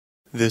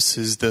This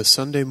is the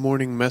Sunday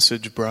morning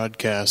message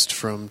broadcast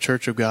from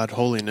Church of God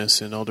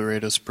Holiness in El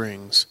Dorado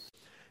Springs.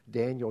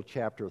 Daniel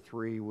chapter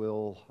 3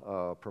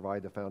 will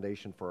provide the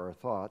foundation for our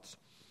thoughts.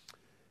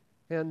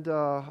 And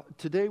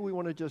today we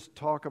want to just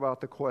talk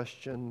about the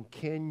question,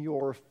 can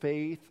your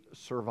faith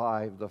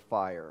survive the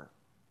fire?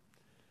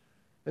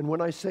 And when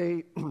I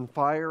say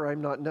fire, I'm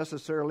not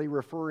necessarily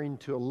referring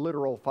to a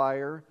literal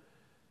fire,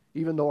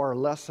 even though our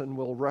lesson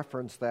will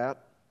reference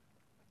that.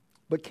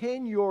 But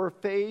can your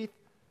faith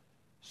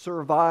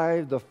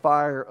survive the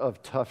fire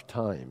of tough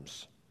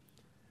times?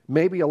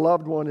 Maybe a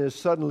loved one is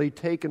suddenly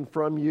taken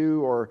from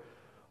you,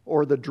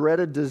 or the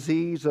dreaded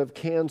disease of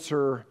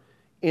cancer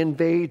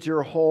invades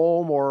your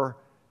home, or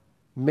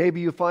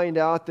maybe you find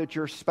out that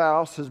your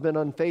spouse has been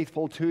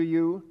unfaithful to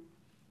you,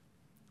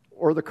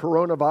 or the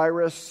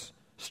coronavirus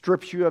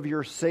strips you of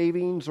your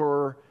savings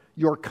or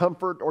your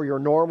comfort or your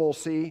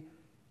normalcy.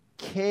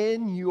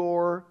 Can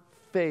your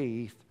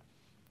faith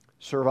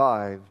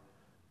survive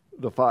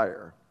the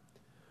fire?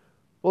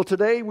 Well,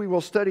 today we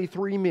will study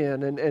three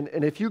men,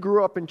 and if you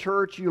grew up in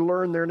church, you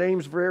learned their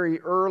names very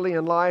early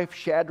in life: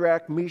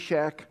 Shadrach,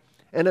 Meshach,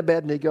 and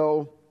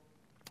Abednego.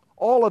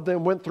 All of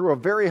them went through a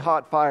very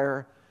hot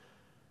fire,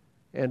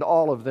 and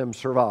all of them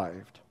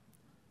survived.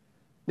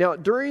 Now,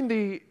 during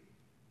the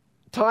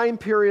time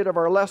period of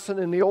our lesson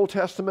in the Old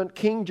Testament,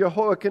 King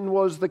Jehoiakim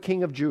was the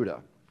king of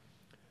Judah.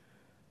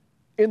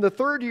 In the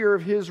third year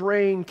of his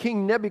reign,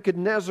 King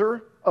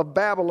Nebuchadnezzar of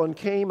Babylon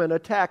came and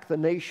attacked the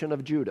nation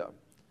of Judah.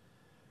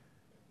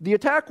 The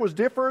attack was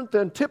different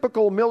than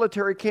typical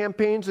military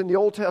campaigns in the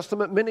Old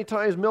Testament. Many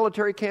times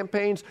military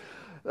campaigns,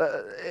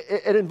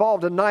 it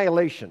involved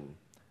annihilation.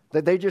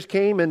 That they just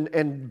came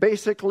and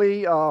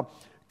basically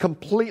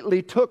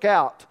completely took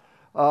out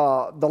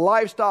the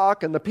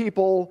livestock and the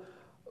people.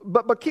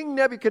 But King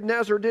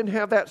Nebuchadnezzar didn't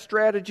have that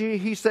strategy.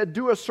 He said,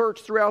 do a search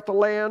throughout the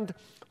land.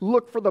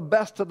 Look for the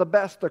best of the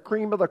best, the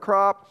cream of the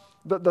crop,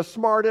 the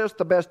smartest,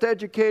 the best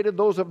educated,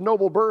 those of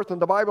noble birth.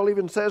 And the Bible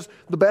even says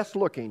the best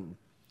looking.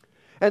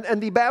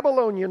 And the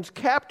Babylonians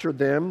captured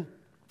them,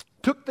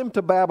 took them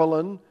to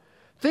Babylon,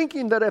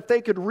 thinking that if they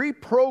could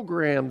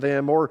reprogram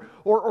them or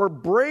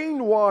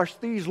brainwash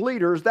these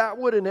leaders, that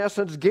would in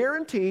essence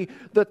guarantee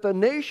that the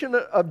nation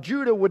of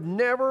Judah would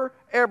never,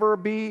 ever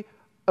be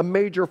a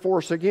major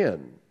force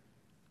again.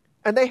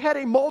 And they had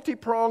a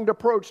multi-pronged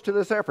approach to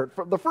this effort.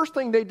 The first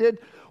thing they did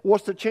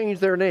was to change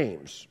their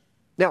names.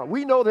 Now,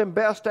 we know them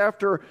best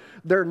after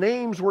their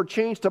names were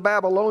changed to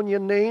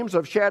Babylonian names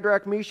of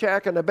Shadrach,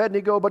 Meshach, and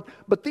Abednego,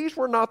 but these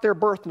were not their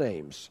birth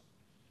names.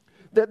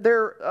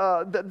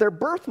 Their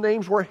birth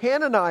names were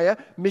Hananiah,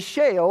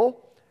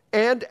 Mishael,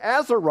 and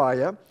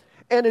Azariah.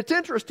 And it's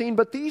interesting,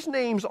 but these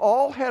names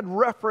all had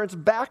reference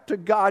back to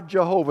God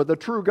Jehovah, the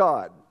true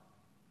God.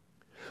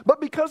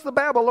 But because the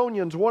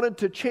Babylonians wanted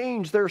to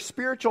change their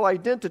spiritual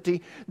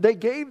identity, they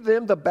gave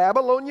them the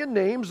Babylonian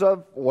names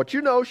of what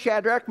you know,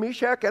 Shadrach,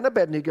 Meshach, and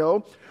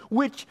Abednego,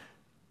 which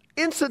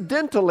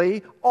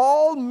incidentally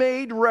all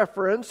had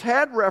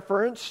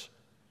reference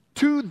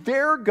to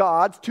their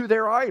gods, to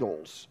their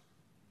idols.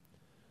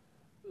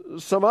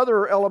 Some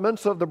other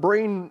elements of the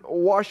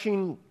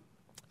brainwashing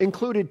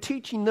included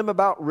teaching them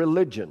about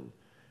religion,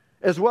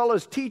 as well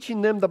as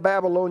teaching them the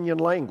Babylonian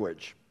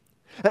language.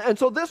 And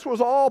so this was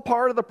all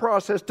part of the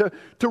process to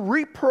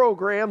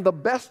reprogram the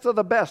best of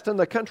the best in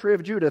the country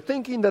of Judah,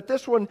 thinking that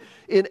this one,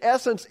 in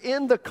essence,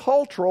 in the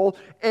cultural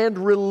and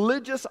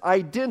religious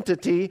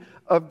identity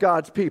of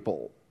God's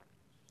people.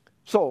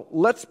 So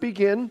let's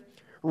begin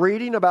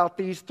reading about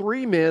these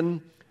three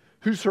men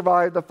who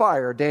survived the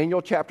fire.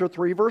 Daniel chapter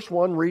 3, verse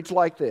 1 reads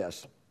like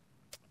this.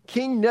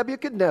 King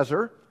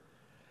Nebuchadnezzar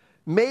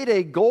made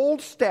a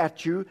gold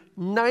statue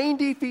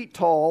 90 feet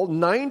tall,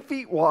 9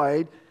 feet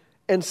wide,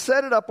 and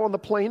set it up on the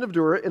plain of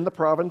Dura in the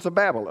province of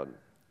Babylon.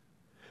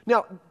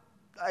 Now,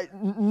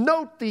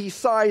 note the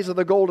size of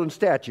the golden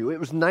statue. It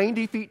was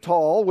 90 feet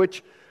tall,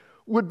 which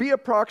would be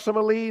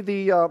approximately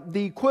the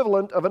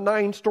equivalent of a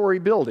 9-story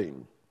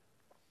building.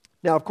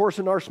 Now, of course,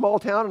 in our small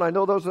town, and I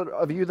know those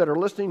of you that are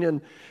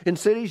listening in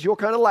cities, you'll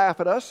kind of laugh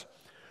at us,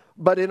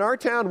 but in our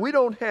town, we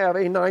don't have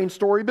a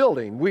 9-story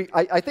building.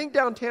 I think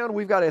downtown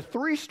we've got a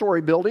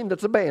 3-story building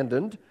that's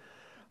abandoned.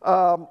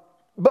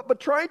 But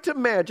try to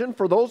imagine,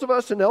 for those of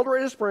us in El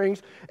Dorado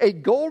Springs, a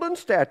golden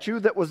statue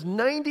that was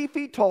 90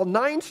 feet tall,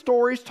 9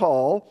 stories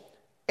tall,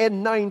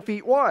 and 9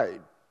 feet wide.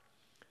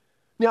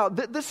 Now,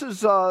 this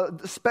is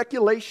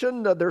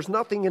speculation. There's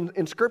nothing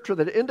in Scripture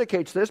that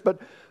indicates this, but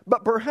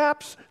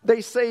perhaps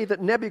they say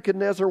that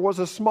Nebuchadnezzar was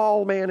a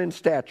small man in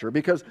stature,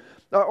 because,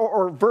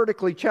 or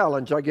vertically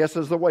challenged, I guess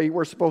is the way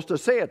we're supposed to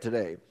say it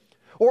today.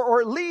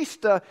 Or at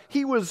least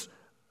he was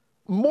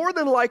more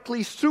than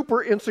likely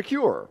super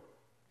insecure.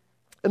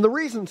 And the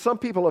reason some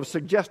people have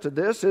suggested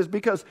this is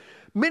because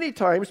many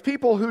times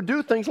people who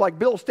do things like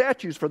build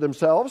statues for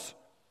themselves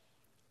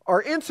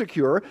are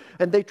insecure,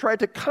 and they try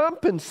to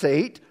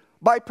compensate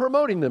by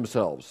promoting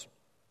themselves.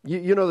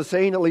 You know the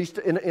saying, at least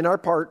in our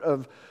part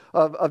of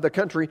the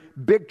country,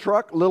 big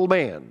truck, little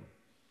man.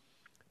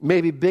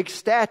 Maybe big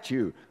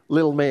statue,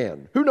 little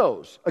man. Who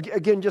knows?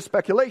 Again, just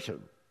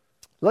speculation.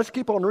 Let's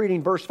keep on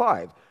reading verse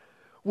 5.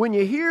 When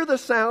you hear the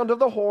sound of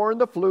the horn,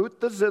 the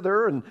flute, the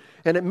zither, and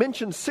it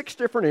mentions 6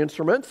 different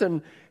instruments,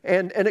 and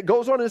it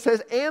goes on and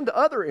says, and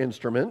other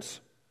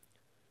instruments.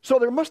 So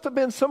there must have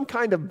been some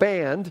kind of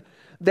band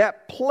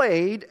that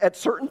played at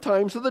certain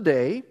times of the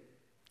day.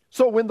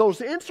 So when those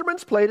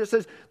instruments played, it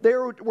says they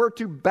were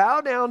to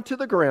bow down to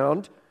the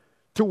ground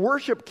to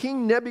worship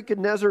King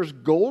Nebuchadnezzar's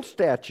gold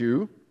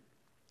statue.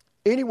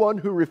 Anyone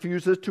who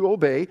refuses to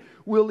obey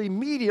will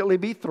immediately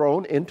be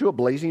thrown into a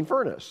blazing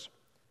furnace.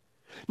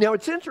 Now,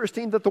 it's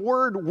interesting that the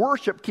word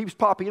worship keeps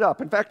popping up.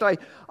 In fact,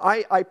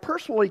 I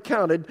personally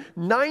counted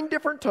 9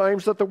 different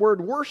times that the word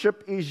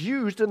worship is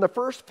used in the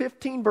first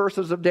 15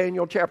 verses of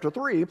Daniel chapter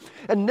 3,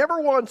 and never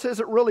once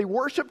is it really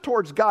worship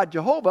towards God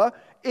Jehovah.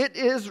 It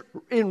is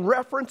in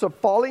reference of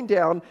falling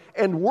down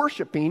and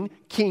worshiping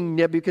King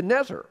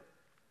Nebuchadnezzar,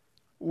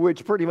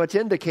 which pretty much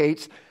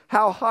indicates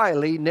how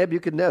highly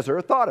Nebuchadnezzar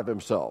thought of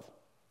himself.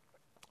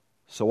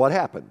 So what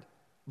happened?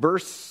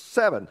 Verse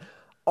 7,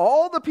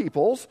 all the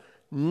peoples,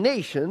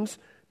 nations,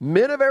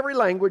 men of every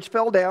language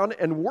fell down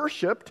and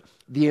worshiped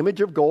the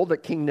image of gold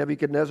that King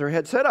Nebuchadnezzar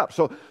had set up.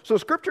 So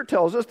Scripture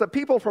tells us that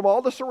people from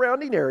all the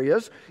surrounding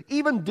areas,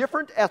 even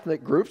different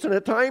ethnic groups, and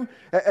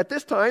at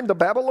this time the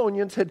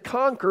Babylonians had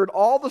conquered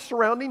all the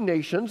surrounding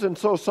nations, and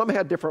so some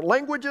had different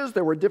languages,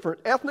 there were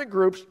different ethnic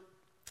groups,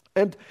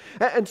 and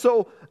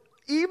so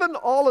even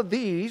all of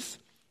these,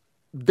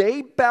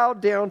 they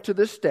bowed down to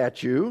this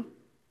statue.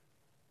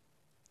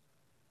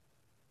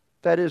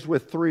 That is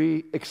with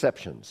 3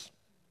 exceptions.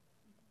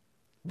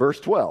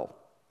 Verse 12.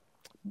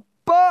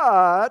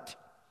 But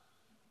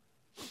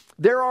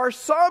there are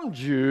some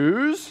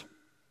Jews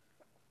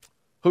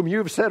whom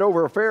you've set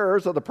over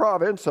affairs of the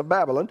province of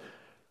Babylon,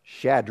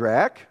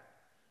 Shadrach.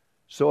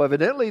 So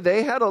evidently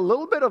they had a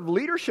little bit of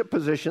leadership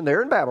position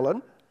there in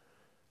Babylon.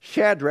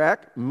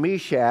 Shadrach,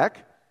 Meshach,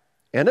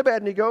 and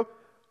Abednego,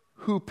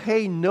 who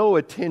pay no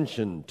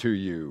attention to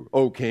you,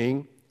 O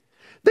king.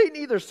 They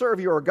neither serve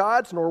your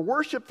gods nor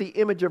worship the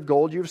image of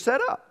gold you've set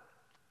up.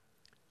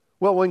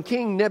 Well, when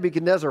King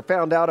Nebuchadnezzar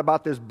found out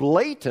about this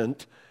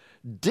blatant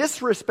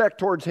disrespect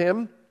towards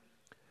him,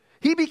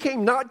 he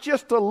became not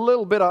just a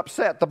little bit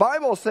upset. The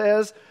Bible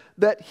says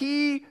that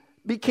he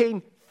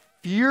became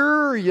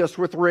furious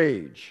with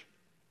rage.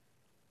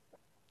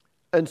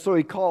 And so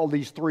he called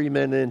these 3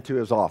 men into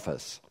his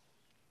office.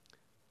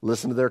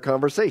 Listen to their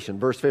conversation.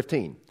 Verse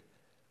 15.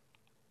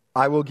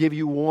 I will give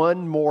you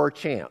one more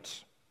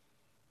chance.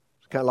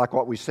 It's kind of like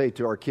what we say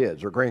to our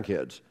kids or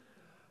grandkids.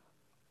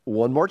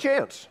 One more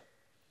chance.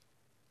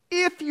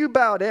 If you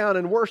bow down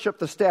and worship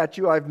the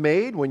statue I've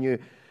made when you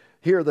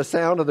hear the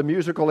sound of the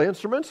musical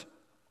instruments,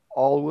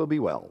 all will be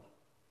well.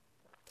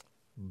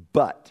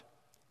 But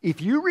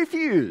if you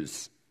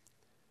refuse,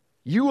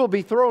 you will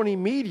be thrown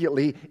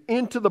immediately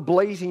into the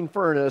blazing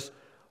furnace.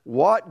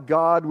 What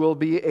God will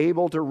be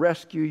able to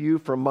rescue you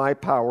from my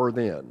power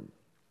then?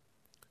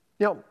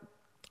 Now,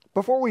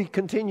 before we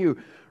continue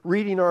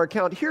reading our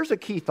account, here's a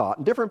key thought.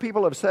 And different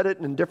people have said it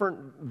in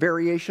different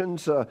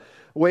variations,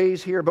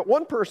 ways here, but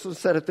one person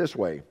said it this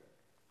way.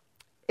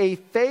 A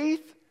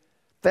faith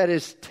that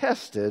is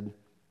tested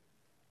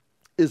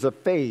is a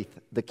faith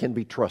that can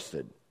be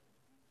trusted.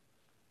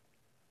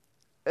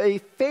 A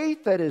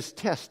faith that is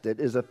tested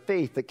is a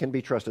faith that can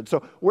be trusted. So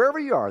wherever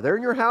you are, there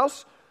in your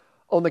house,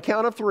 on the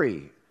count of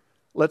 3,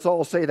 let's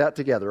all say that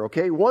together,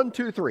 okay? 1,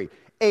 2, 3.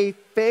 A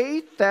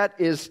faith that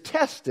is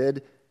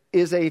tested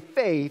is a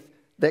faith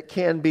that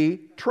can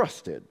be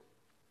trusted.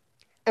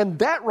 And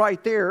that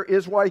right there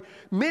is why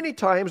many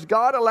times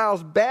God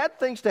allows bad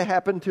things to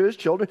happen to His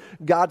children.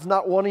 God's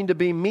not wanting to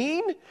be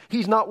mean.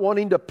 He's not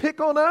wanting to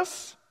pick on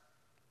us.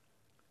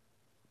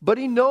 But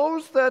He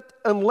knows that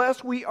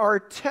unless we are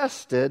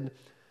tested,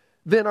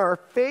 then our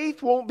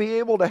faith won't be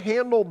able to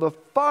handle the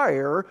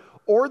fire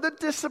or the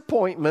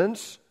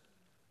disappointments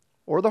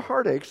or the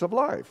heartaches of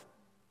life.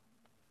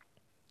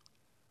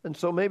 And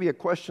so maybe a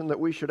question that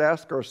we should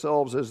ask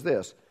ourselves is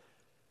this.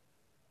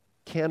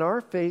 Can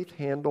our faith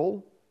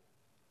handle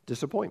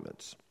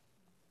disappointments?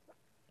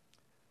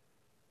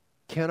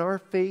 Can our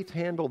faith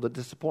handle the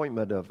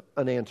disappointment of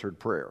unanswered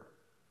prayer?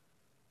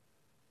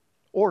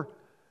 Or,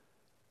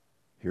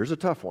 here's a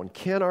tough one.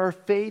 Can our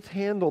faith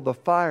handle the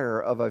fire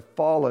of a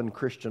fallen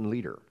Christian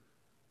leader?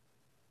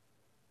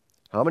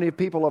 How many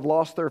people have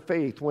lost their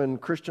faith when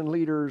Christian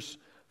leaders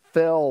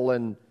fell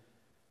and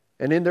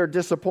in their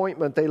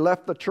disappointment, they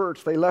left the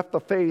church, they left the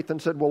faith and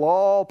said, well,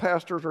 all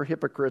pastors are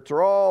hypocrites,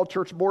 or all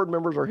church board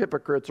members are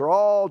hypocrites, or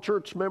all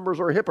church members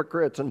are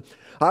hypocrites, and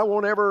I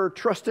won't ever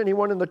trust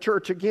anyone in the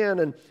church again.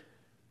 And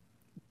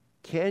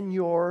can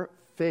your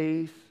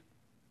faith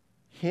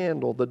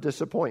handle the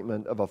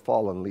disappointment of a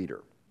fallen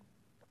leader?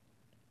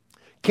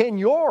 Can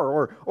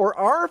your or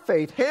our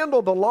faith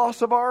handle the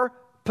loss of our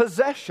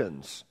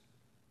possessions?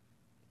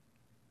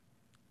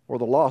 Or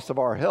the loss of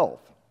our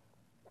health?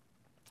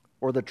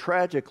 Or the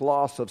tragic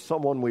loss of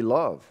someone we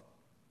love?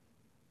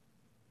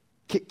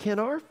 Can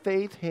our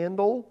faith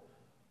handle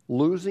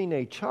losing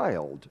a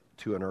child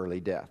to an early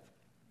death?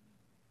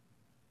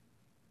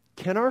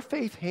 Can our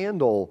faith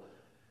handle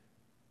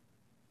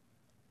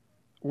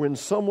when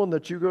someone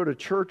that you go to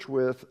church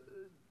with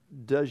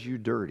does you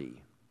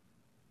dirty?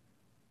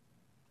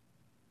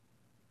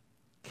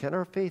 Can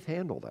our faith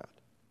handle that?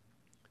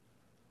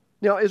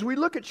 Now, as we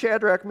look at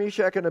Shadrach,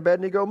 Meshach, and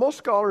Abednego, most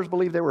scholars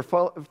believe they were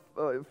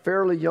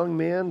fairly young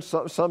men.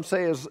 Some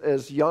say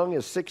as young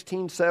as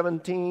 16,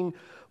 17.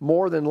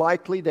 More than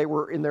likely, they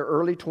were in their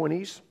early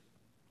 20s.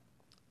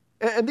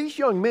 And these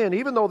young men,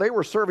 even though they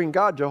were serving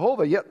God,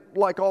 Jehovah, yet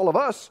like all of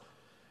us,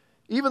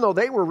 even though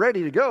they were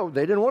ready to go,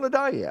 they didn't want to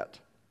die yet.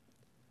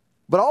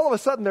 But all of a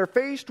sudden, they're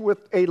faced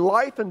with a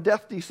life and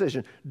death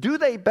decision. Do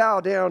they bow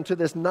down to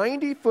this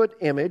 90-foot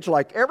image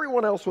like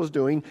everyone else was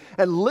doing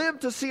and live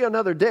to see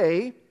another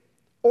day?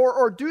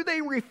 Or do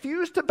they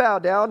refuse to bow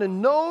down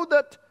and know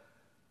that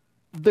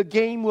the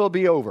game will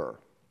be over?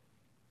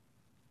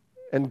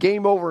 And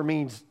game over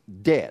means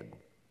dead.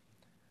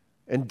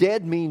 And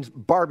dead means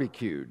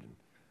barbecued,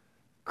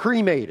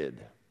 cremated,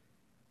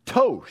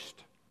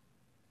 toast.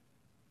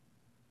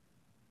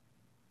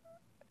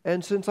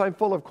 And since I'm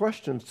full of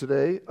questions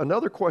today,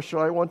 another question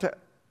I want to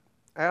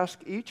ask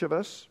each of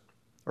us,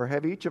 or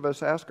have each of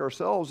us ask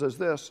ourselves, is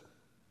this.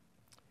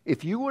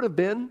 If you would have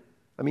been,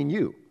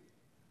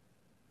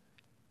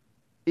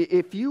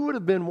 if you would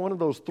have been one of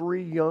those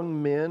three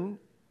young men,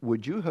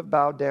 would you have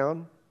bowed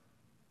down?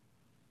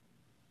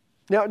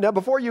 Now,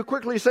 before you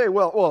quickly say,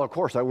 well, of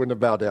course I wouldn't have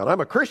bowed down. I'm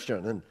a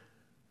Christian. And,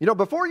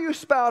 before you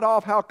spout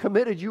off how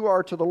committed you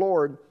are to the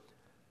Lord,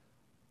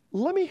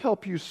 let me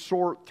help you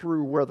sort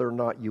through whether or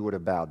not you would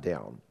have bowed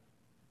down.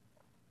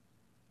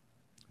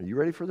 Are you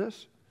ready for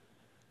this?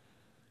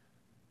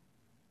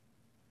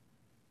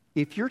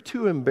 If you're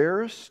too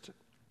embarrassed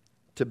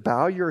to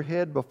bow your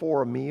head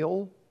before a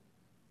meal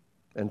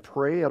and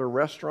pray at a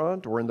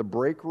restaurant or in the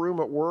break room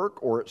at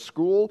work or at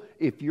school,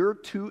 if you're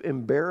too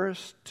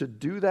embarrassed to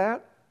do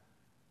that,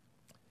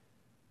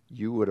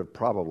 you would have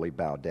probably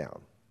bowed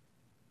down.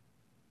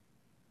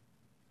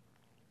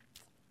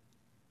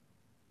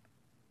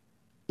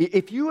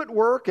 If you at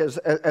work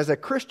as a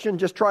Christian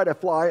just try to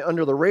fly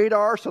under the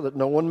radar so that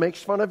no one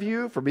makes fun of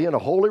you for being a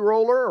holy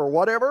roller or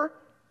whatever,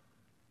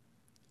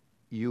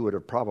 you would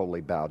have probably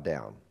bowed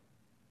down.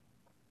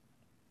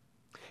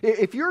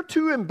 If you're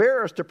too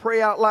embarrassed to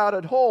pray out loud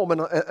at home,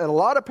 and a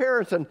lot of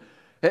parents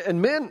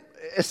and men,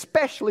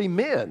 especially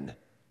men,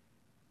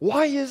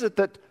 why is it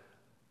that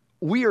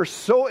we are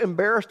so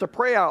embarrassed to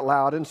pray out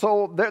loud? And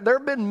so there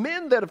have been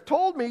men that have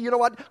told me, you know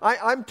what,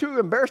 I'm too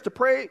embarrassed to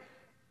pray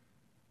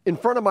in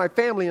front of my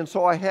family, and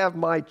so I have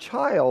my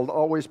child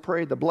always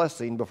pray the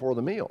blessing before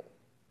the meal.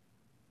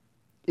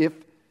 If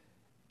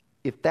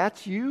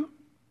that's you,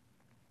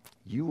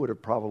 you would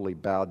have probably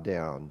bowed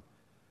down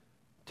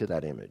to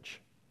that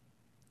image.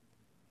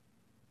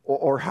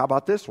 Or how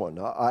about this one?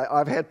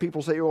 I've had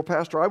people say, well,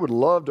 Pastor, I would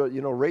love to,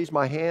 raise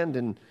my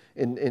hand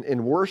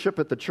in worship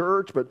at the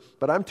church,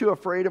 but I'm too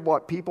afraid of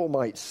what people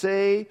might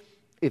say.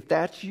 If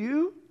that's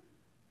you,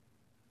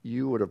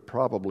 you would have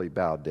probably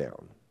bowed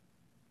down.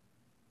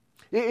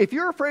 If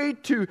you're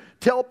afraid to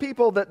tell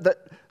people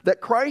that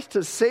Christ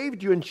has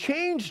saved you and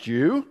changed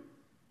you,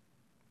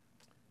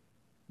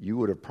 you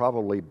would have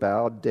probably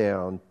bowed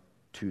down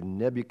to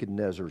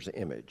Nebuchadnezzar's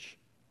image.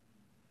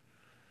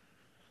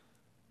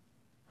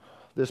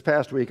 This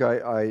past week,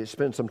 I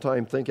spent some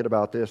time thinking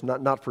about this,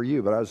 not for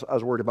you, but I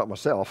was worried about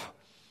myself.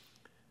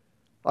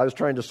 I was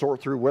trying to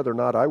sort through whether or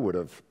not I would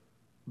have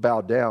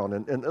bowed down.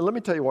 And let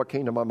me tell you what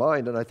came to my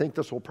mind, and I think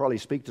this will probably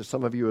speak to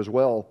some of you as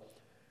well.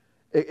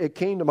 It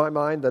came to my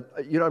mind that,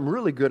 I'm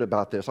really good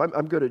about this.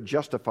 I'm good at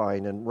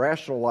justifying and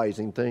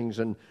rationalizing things,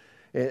 and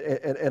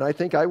I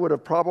think I would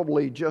have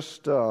probably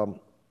just come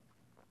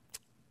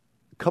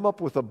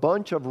up with a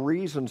bunch of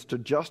reasons to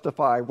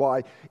justify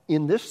why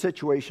in this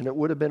situation it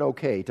would have been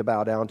okay to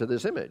bow down to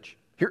this image.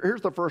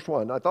 Here's the first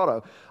one I thought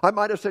of. I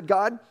might have said,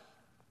 God,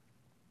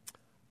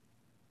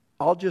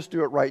 I'll just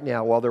do it right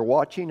now while they're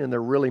watching and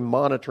they're really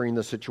monitoring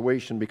the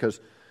situation, because,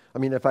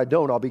 if I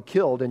don't, I'll be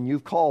killed, and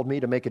you've called me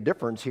to make a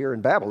difference here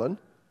in Babylon,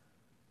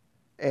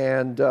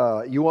 and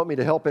you want me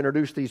to help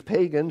introduce these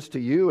pagans to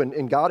you,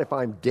 and God, if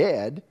I'm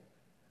dead,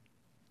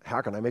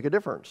 how can I make a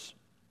difference?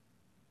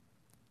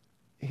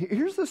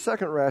 Here's the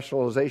second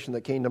rationalization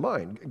that came to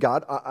mind.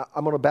 God,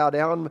 I'm going to bow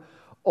down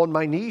on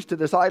my knees to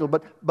this idol,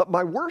 but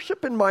my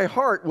worship in my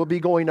heart will be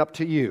going up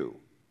to you.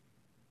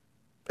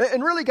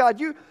 And really, God,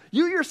 you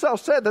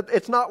yourself said that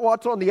it's not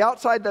what's on the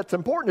outside that's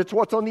important, it's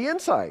what's on the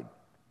inside.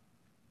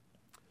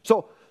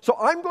 So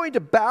I'm going to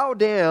bow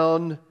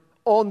down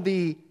on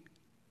the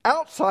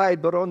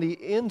outside, but on the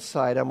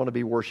inside, I'm going to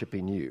be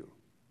worshiping you.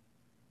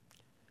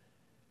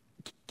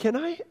 Can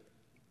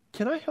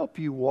I help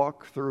you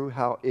walk through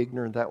how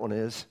ignorant that one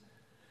is?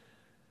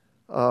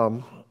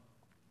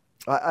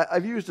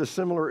 I've used a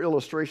similar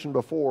illustration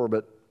before,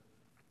 but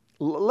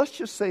let's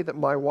just say that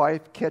my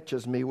wife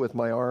catches me with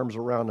my arms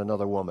around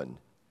another woman.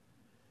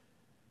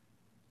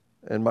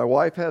 And my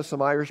wife has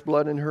some Irish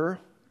blood in her.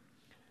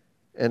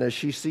 And as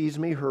she sees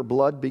me, her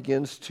blood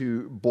begins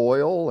to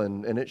boil,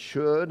 and it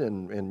should.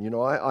 And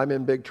I'm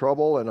in big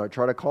trouble, and I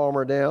try to calm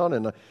her down.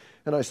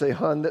 and I say,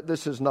 hon,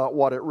 this is not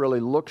what it really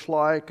looks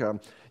like.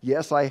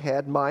 Yes, I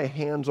had my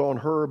hands on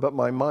her, but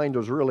my mind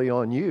was really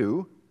on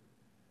you.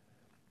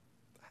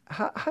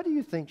 How do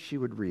you think she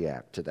would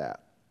react to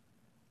that?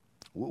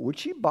 Would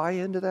she buy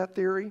into that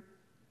theory?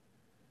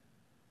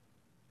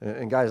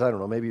 And guys, I don't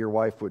know, maybe your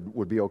wife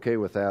would be okay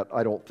with that.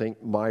 I don't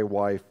think my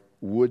wife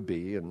would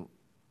be, and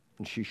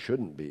she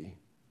shouldn't be.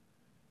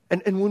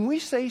 And when we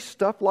say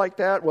stuff like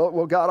that,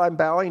 well, God, I'm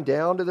bowing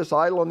down to this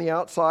idol on the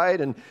outside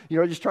and,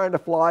 just trying to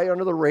fly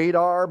under the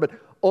radar, but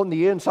on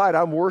the inside,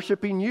 I'm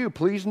worshiping you.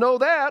 Please know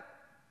that.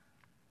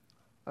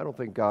 I don't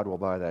think God will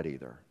buy that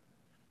either.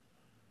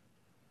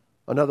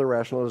 Another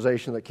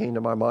rationalization that came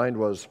to my mind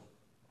was,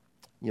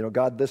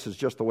 God, this is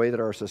just the way that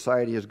our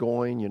society is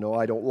going.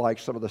 I don't like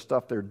some of the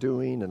stuff they're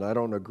doing, and I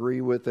don't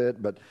agree with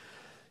it, but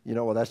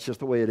that's just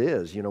the way it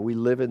is. We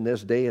live in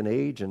this day and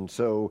age, and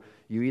so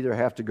you either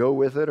have to go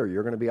with it or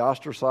you're going to be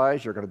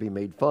ostracized, you're going to be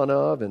made fun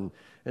of, and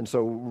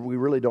so we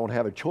really don't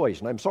have a choice.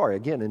 And I'm sorry,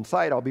 again,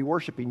 inside I'll be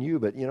worshiping you,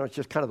 but, it's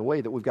just kind of the way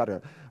that we've got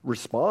to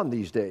respond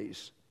these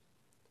days.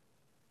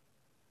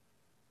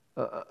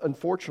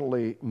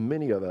 Unfortunately,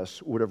 many of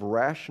us would have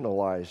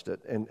rationalized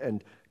it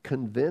and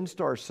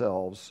convinced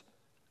ourselves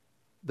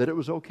that it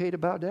was okay to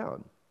bow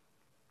down.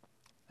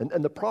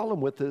 And the problem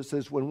with this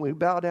is when we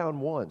bow down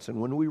once and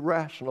when we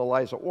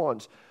rationalize it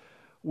once,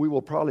 we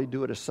will probably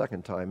do it a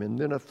second time and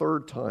then a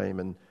third time.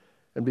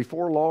 And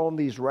before long,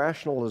 these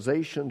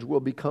rationalizations will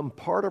become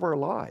part of our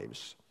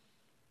lives.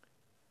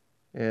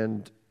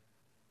 And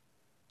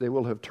they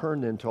will have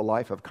turned into a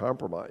life of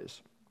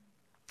compromise.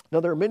 Now,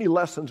 there are many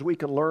lessons we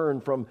can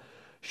learn from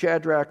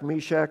Shadrach,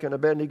 Meshach, and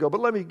Abednego, but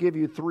let me give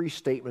you 3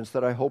 statements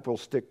that I hope will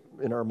stick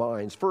in our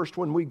minds. First,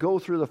 when we go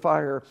through the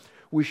fire,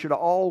 we should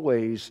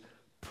always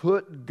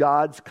put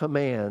God's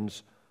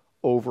commands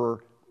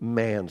over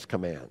man's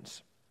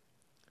commands.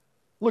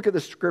 Look at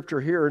the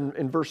scripture here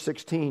in verse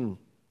 16.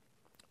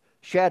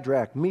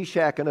 Shadrach,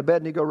 Meshach, and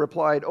Abednego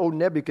replied, O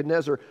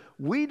Nebuchadnezzar,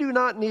 we do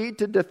not need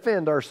to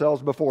defend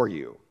ourselves before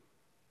you.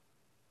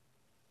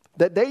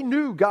 That they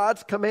knew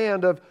God's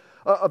command of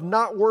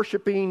not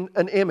worshiping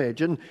an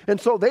image. And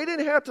so they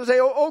didn't have to say,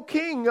 oh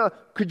king,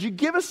 could you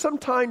give us some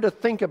time to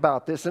think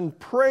about this and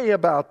pray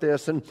about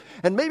this and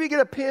maybe get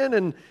a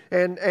pen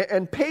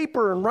and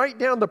paper and write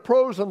down the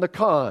pros and the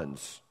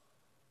cons.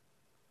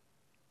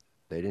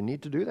 They didn't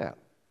need to do that.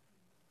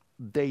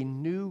 They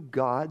knew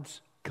God's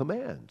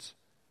commands.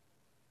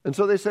 And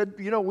so they said,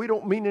 we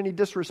don't mean any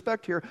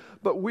disrespect here,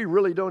 but we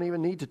really don't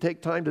even need to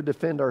take time to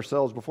defend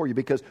ourselves before you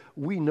because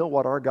we know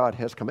what our God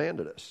has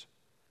commanded us.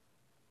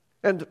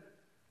 And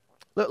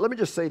let me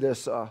just say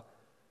this.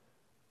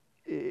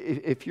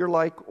 If you're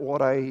like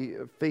what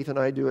Faith and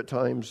I do at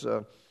times,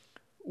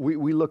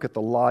 we look at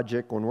the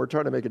logic. When we're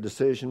trying to make a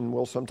decision,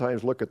 we'll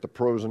sometimes look at the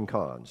pros and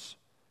cons.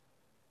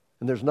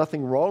 And there's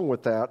nothing wrong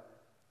with that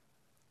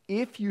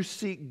if you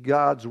seek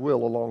God's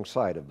will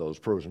alongside of those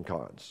pros and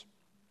cons.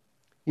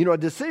 A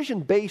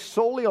decision based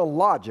solely on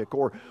logic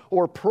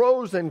or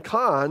pros and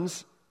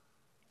cons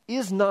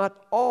is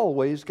not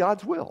always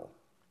God's will.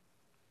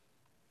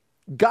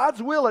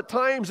 God's will at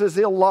times is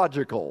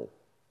illogical.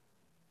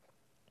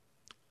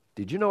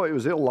 Did you know it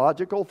was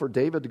illogical for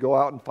David to go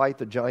out and fight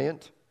the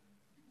giant?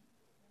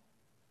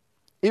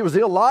 It was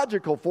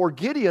illogical for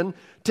Gideon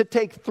to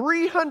take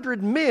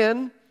 300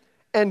 men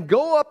and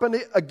go up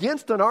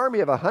against an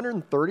army of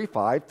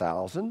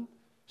 135,000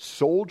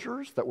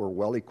 soldiers that were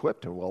well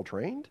equipped and well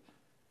trained.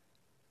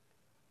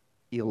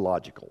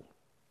 Illogical.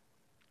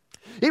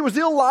 It was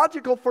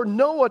illogical for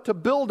Noah to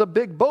build a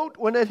big boat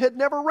when it had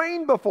never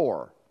rained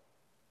before.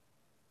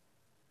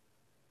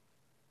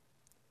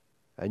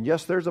 And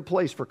yes, there's a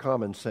place for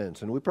common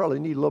sense, and we probably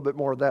need a little bit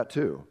more of that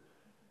too.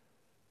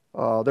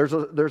 There's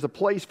a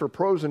place for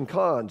pros and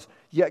cons,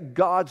 yet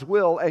God's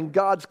will and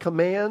God's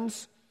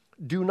commands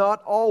do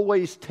not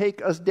always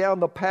take us down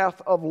the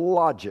path of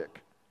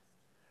logic.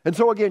 And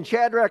so again,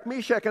 Shadrach,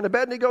 Meshach, and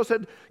Abednego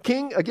said,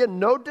 King, again,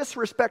 no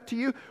disrespect to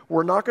you.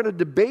 We're not going to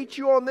debate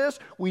you on this.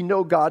 We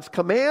know God's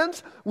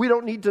commands. We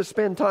don't need to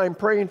spend time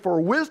praying for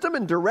wisdom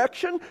and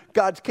direction.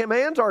 God's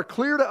commands are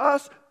clear to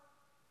us.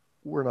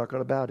 We're not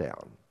going to bow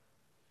down.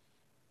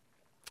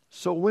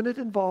 So when it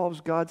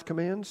involves God's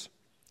commands,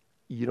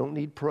 you don't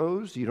need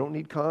pros, you don't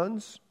need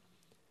cons.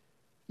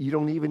 You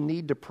don't even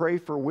need to pray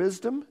for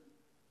wisdom.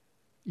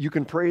 You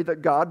can pray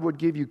that God would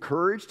give you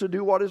courage to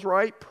do what is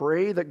right.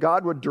 Pray that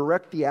God would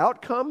direct the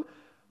outcome.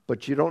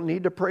 But you don't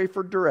need to pray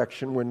for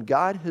direction when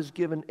God has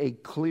given a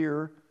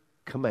clear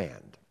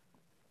command.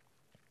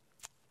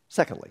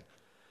 Secondly,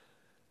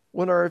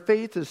 when our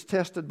faith is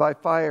tested by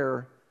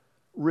fire,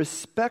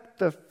 respect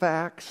the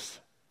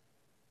facts,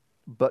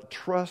 but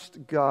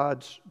trust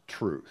God's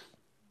truth.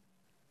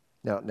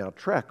 Now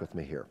track with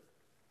me here.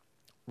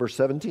 Verse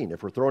 17,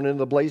 if we're thrown into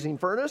the blazing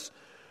furnace,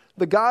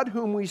 the God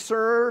whom we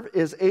serve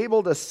is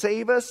able to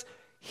save us.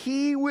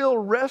 He will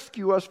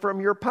rescue us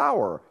from your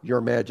power, your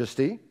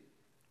majesty.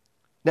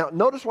 Now,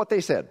 notice what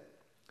they said.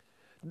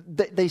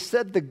 They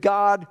said the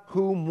God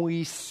whom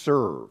we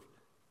serve.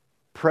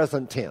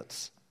 Present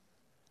tense.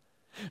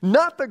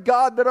 Not the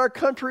God that our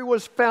country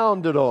was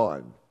founded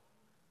on.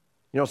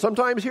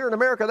 Sometimes here in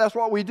America, that's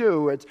what we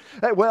do. It's,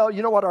 well,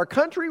 you know what? Our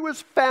country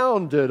was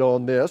founded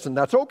on this, and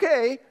that's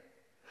okay.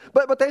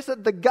 But they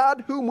said the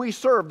God whom we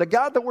serve, the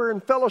God that we're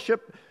in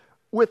fellowship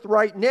with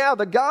right now,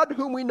 the God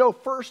whom we know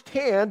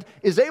firsthand,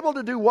 is able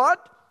to do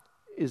what?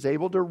 Is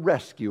able to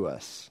rescue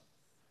us.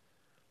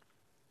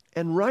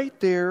 And right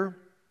there,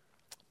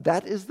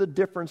 that is the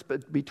difference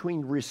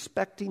between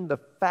respecting the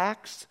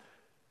facts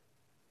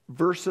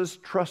versus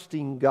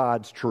trusting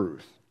God's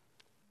truth.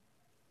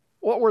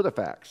 What were the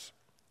facts?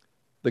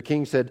 The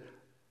king said,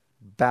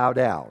 bow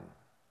down.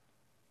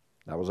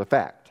 That was a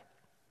fact.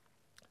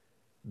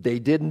 They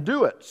didn't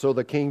do it, so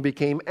the king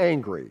became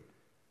angry.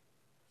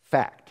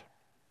 Fact.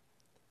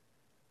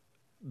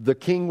 The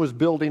king was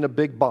building a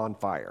big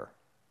bonfire.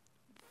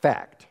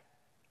 Fact.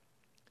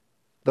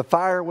 The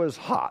fire was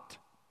hot.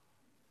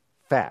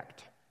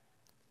 Fact.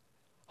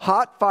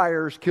 Hot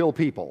fires kill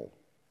people.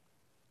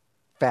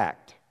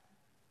 Fact.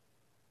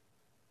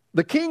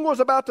 The king was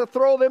about to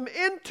throw them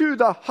into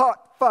the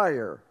hot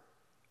fire.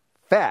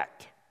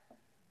 Fact.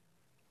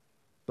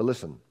 But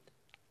listen,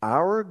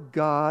 our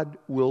God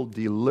will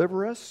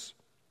deliver us.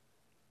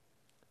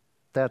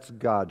 That's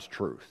God's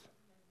truth.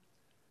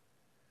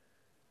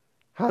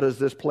 How does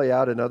this play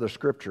out in other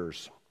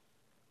scriptures?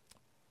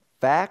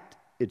 Fact,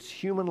 it's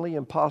humanly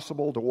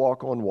impossible to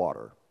walk on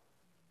water.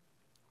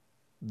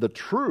 The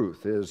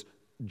truth is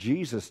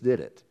Jesus did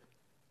it,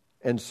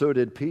 and so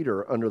did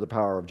Peter under the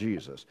power of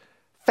Jesus.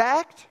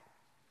 Fact,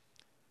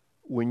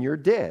 when you're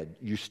dead,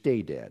 you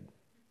stay dead.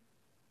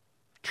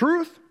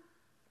 Truth,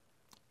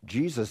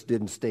 Jesus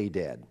didn't stay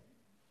dead.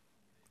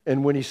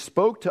 And when he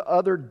spoke to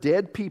other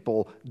dead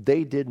people,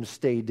 they didn't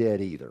stay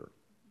dead either.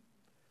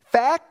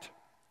 Fact,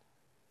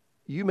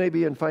 you may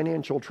be in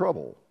financial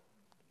trouble.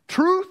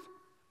 Truth,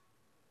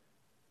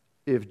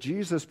 if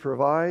Jesus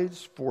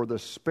provides for the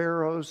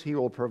sparrows, he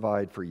will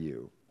provide for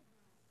you.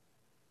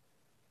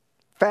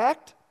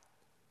 Fact,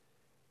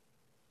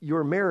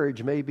 your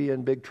marriage may be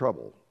in big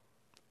trouble.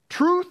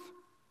 Truth,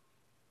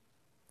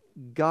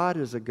 God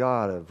is a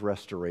God of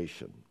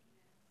restoration.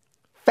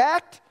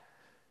 Fact,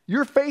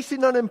 you're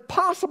facing an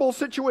impossible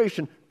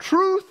situation.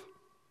 Truth,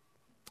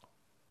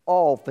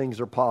 all things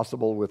are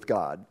possible with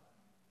God.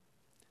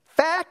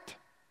 Fact,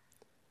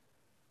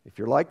 if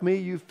you're like me,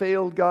 you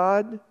failed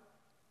God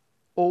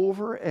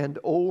over and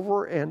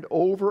over and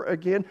over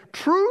again.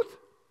 Truth,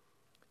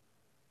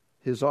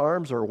 his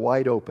arms are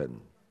wide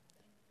open,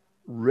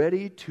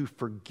 ready to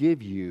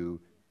forgive you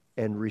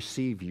and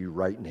receive you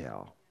right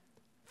now.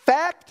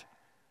 Fact,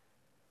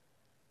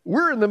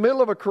 we're in the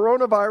middle of a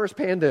coronavirus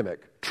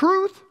pandemic.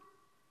 Truth,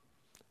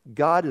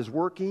 God is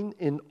working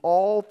in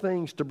all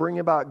things to bring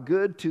about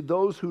good to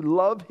those who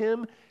love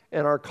him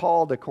and are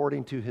called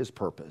according to his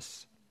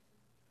purpose.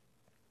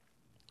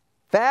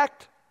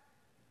 Fact,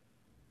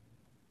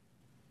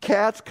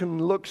 cats can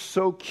look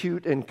so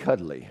cute and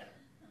cuddly.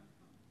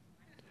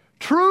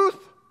 Truth,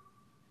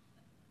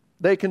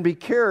 they can be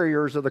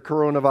carriers of the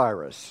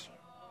coronavirus.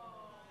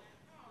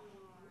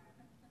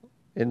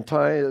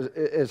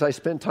 As I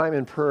spent time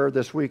in prayer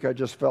this week, I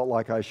just felt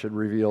like I should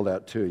reveal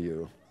that to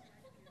you.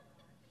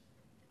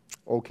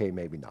 Okay,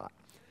 maybe not.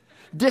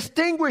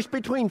 Distinguish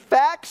between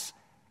facts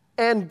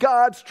and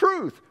God's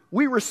truth.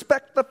 We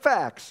respect the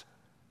facts,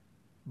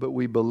 but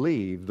we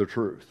believe the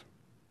truth.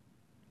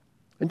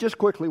 And just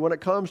quickly, when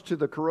it comes to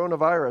the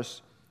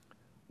coronavirus,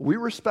 we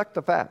respect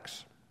the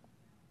facts.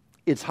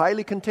 It's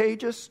highly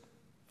contagious,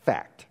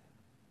 fact.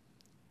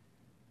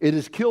 It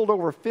has killed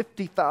over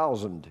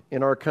 50,000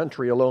 in our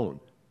country alone,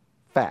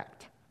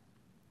 fact.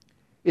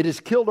 It has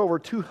killed over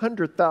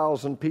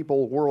 200,000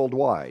 people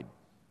worldwide,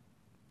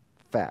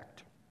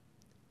 fact.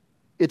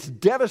 It's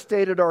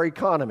devastated our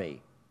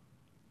economy,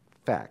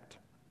 fact.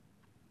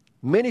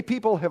 Many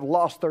people have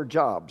lost their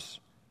jobs,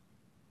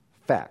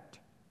 fact.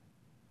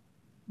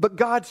 But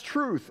God's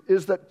truth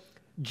is that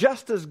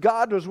just as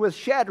God was with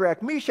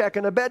Shadrach, Meshach,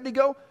 and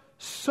Abednego,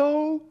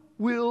 so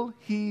will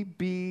he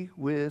be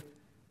with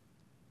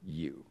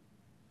you.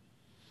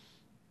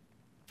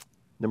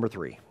 Number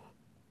 3.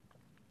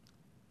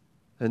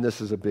 And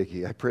this is a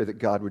biggie. I pray that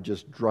God would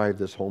just drive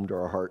this home to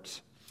our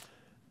hearts.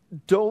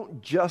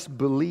 Don't just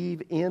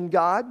believe in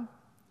God,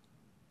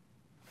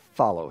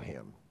 follow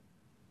him.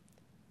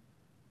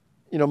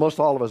 Most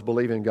all of us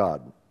believe in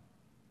God.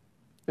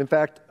 In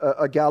fact,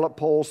 a Gallup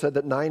poll said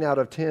that 9 out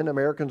of 10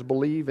 Americans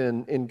believe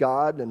in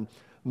God, and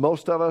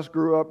most of us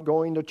grew up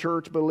going to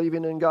church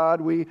believing in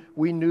God. We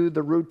knew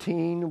the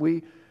routine.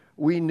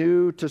 We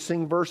knew to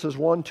sing verses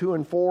 1, 2,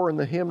 and 4 in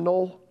the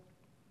hymnal.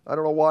 I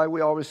don't know why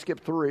we always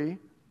skip 3.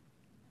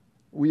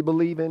 We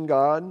believe in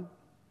God.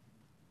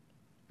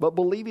 But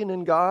believing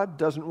in God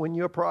doesn't win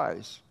you a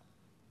prize.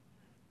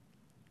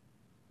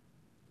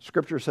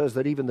 Scripture says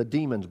that even the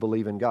demons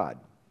believe in God.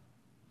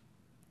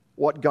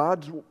 What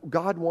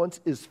God wants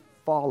is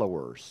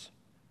followers,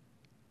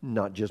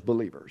 not just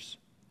believers.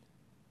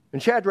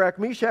 And Shadrach,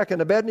 Meshach,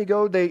 and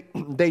Abednego,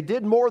 they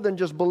did more than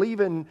just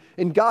believe in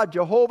God,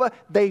 Jehovah.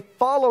 They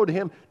followed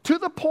him to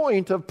the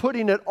point of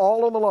putting it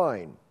all on the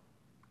line.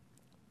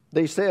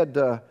 They said,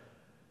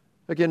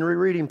 again,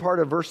 rereading part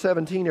of verse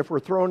 17, if we're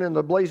thrown in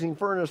the blazing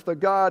furnace, the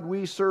God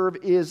we serve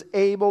is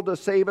able to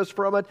save us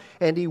from it,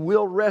 and he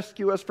will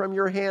rescue us from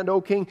your hand,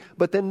 O king.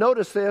 But then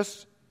notice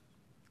this,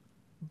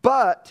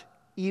 but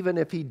even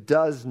if he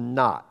does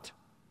not,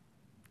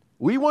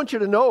 we want you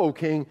to know, O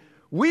king,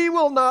 we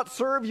will not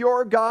serve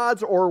your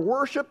gods or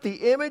worship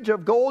the image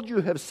of gold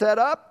you have set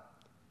up.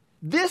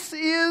 This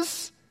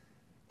is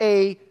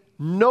a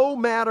no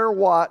matter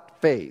what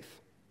faith.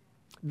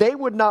 They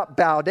would not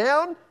bow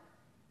down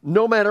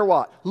no matter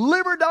what.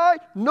 Live or die,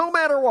 no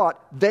matter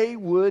what. They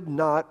would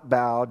not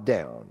bow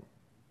down.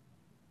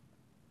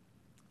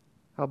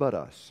 How about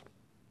us?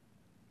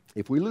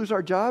 If we lose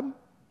our job,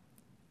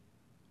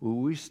 will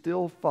we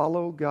still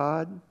follow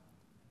God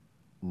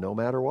no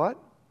matter what?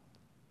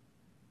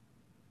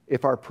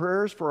 If our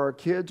prayers for our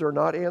kids are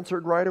not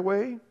answered right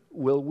away,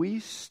 will we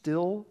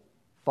still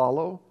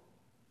follow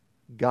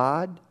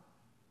God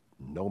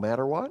no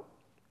matter what?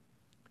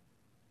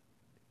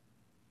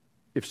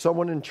 If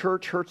someone in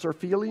church hurts our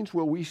feelings,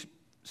 will we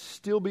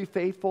still be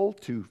faithful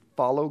to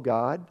follow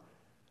God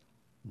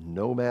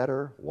no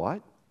matter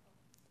what?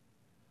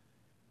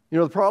 You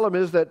know, the problem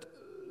is that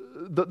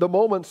the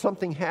moment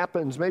something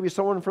happens, maybe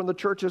someone from the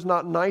church is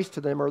not nice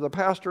to them, or the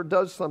pastor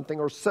does something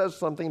or says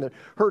something that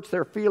hurts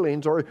their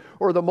feelings, or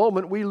the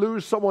moment we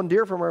lose someone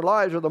dear from our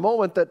lives, or the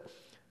moment that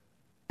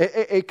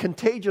a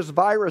contagious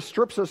virus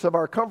strips us of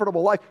our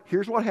comfortable life,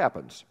 here's what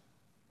happens.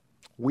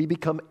 We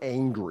become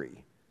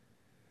angry.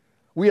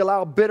 We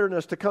allow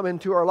bitterness to come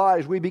into our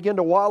lives. We begin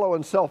to wallow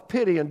in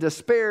self-pity and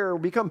despair.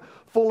 We become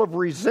full of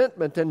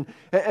resentment. And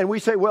we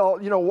say,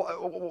 well, you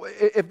know,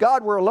 if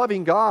God were a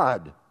loving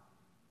God,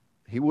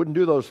 he wouldn't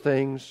do those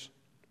things.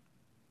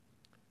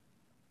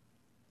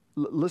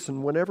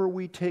 Listen, whenever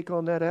we take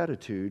on that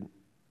attitude,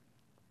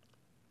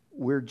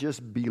 we're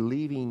just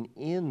believing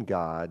in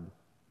God,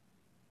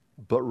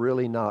 but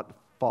really not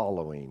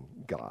following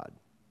God.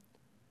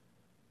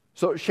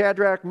 So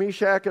Shadrach,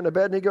 Meshach, and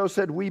Abednego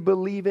said, we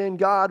believe in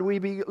God. We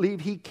believe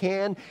he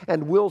can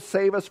and will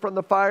save us from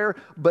the fire.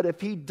 But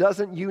if he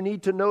doesn't, you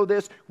need to know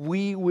this,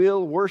 we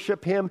will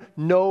worship him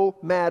no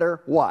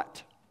matter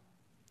what.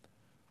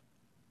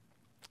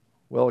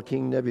 Well,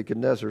 King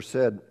Nebuchadnezzar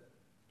said,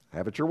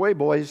 have it your way,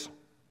 boys.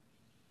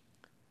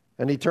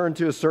 And he turned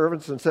to his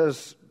servants and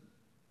says,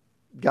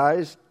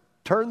 guys,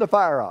 turn the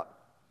fire up.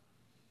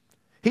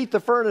 Heat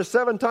the furnace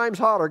 7 times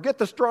hotter. Get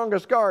the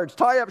strongest guards.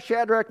 Tie up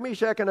Shadrach,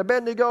 Meshach, and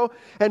Abednego.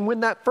 And when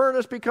that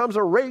furnace becomes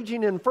a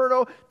raging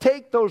inferno,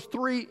 take those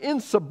 3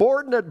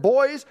 insubordinate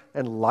boys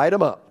and light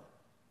them up.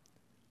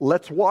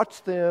 Let's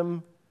watch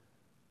them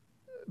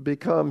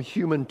become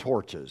human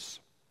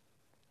torches.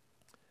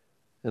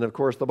 And of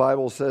course, the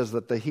Bible says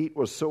that the heat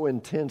was so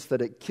intense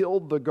that it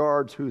killed the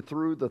guards who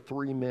threw the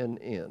 3 men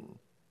in.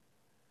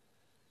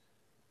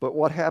 But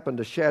what happened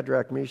to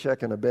Shadrach,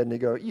 Meshach, and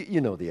Abednego?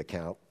 You know the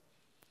account.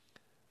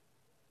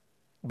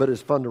 But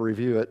it's fun to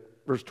review it.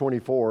 Verse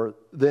 24,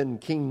 then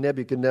King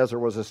Nebuchadnezzar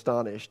was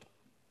astonished.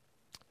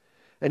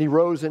 And he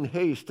rose in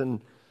haste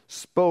and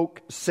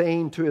spoke,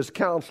 saying to his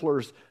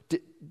counselors,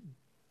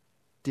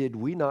 did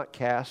we not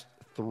cast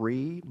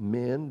 3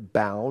 men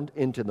bound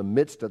into the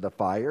midst of the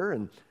fire?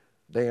 And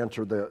they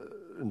answered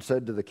and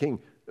said to the king,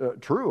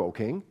 true, O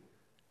king.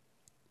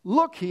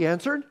 Look, he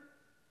answered,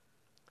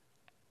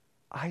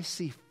 I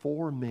see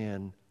 4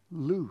 men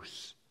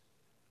loose,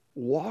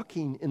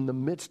 walking in the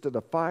midst of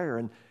the fire,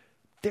 and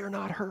they're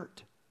not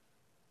hurt.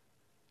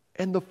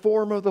 And the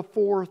form of the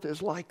 4th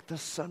is like the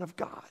Son of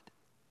God.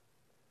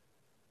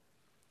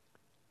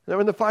 Now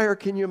in the fire,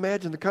 can you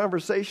imagine the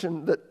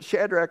conversation that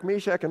Shadrach,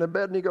 Meshach, and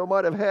Abednego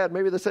might have had?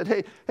 Maybe they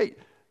said, hey,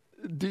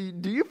 do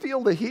you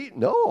feel the heat?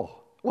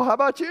 No. Well, how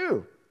about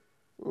you?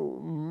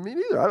 Me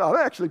neither. I'm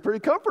actually pretty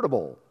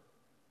comfortable.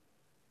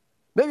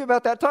 Maybe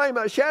about that time,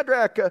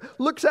 Shadrach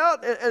looks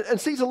out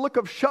and sees a look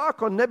of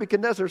shock on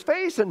Nebuchadnezzar's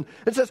face and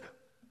says,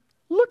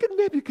 look at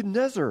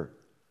Nebuchadnezzar.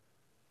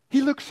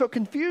 He looks so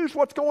confused.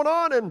 What's going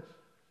on? And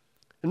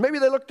maybe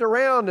they looked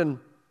around, and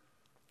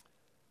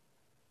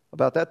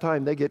about that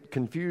time they get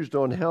confused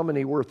on how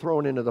many were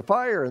thrown into the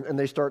fire, and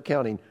they start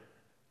counting.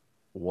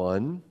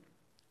 1,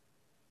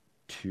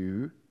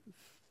 2,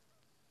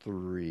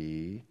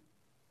 3,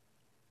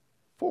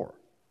 4.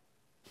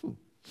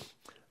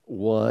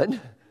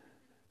 1,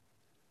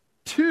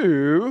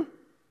 2,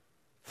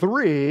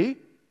 3,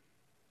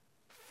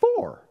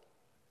 4.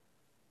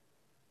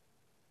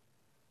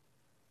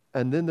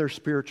 And then their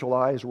spiritual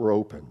eyes were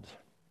opened,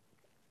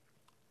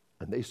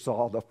 and they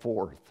saw the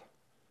 4th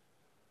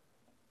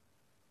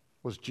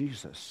was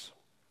Jesus,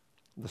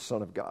 the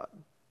Son of God.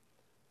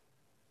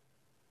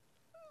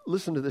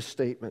 Listen to this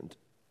statement,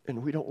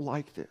 and we don't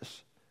like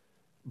this,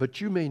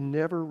 but you may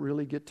never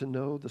really get to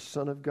know the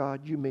Son of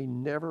God. You may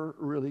never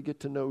really get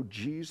to know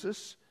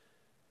Jesus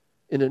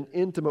in an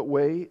intimate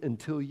way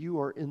until you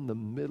are in the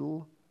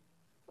middle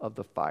of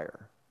the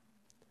fire.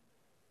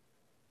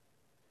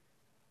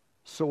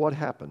 So what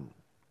happened?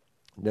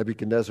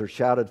 Nebuchadnezzar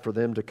shouted for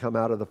them to come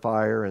out of the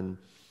fire, and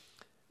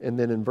And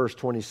then in verse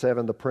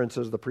 27, the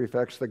princes, the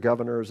prefects, the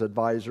governors,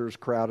 advisors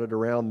crowded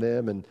around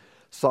them and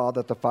saw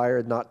that the fire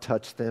had not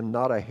touched them.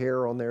 Not a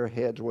hair on their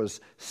heads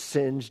was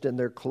singed, and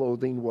their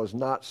clothing was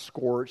not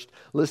scorched.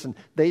 Listen,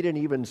 they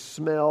didn't even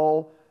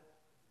smell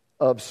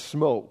of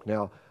smoke.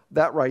 Now,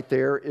 that right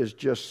there is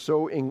just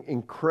so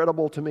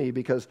incredible to me,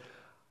 because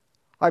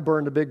I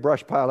burned a big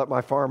brush pile at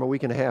my farm a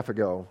week and a half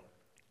ago.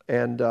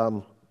 And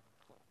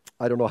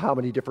I don't know how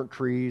many different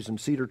trees and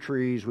cedar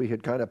trees we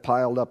had kind of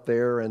piled up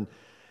there. And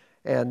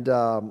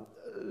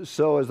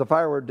so as the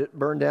fire would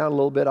burn down a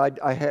little bit,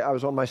 I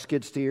was on my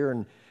skid steer,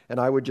 and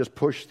I would just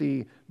push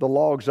the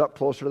logs up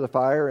closer to the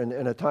fire. And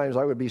at times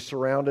I would be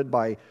surrounded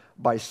by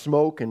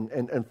smoke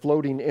and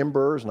floating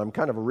embers. And I'm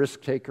kind of a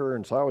risk taker.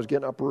 And so I was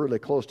getting up really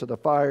close to the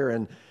fire.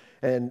 And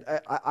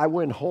I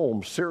went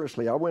home,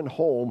 seriously, I went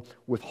home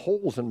with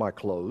holes in my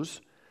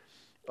clothes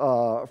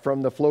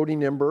from the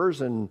floating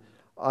embers. And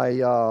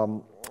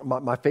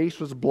my face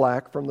was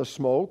black from the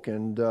smoke.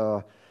 And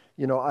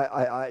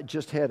I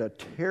just had a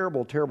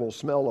terrible, terrible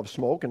smell of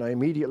smoke, and I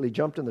immediately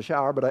jumped in the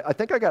shower. But I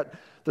think I got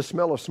the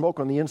smell of smoke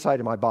on the inside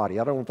of my body.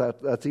 I don't know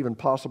if that's even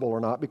possible or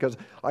not, because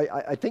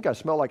I think I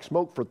smell like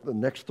smoke for the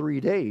next 3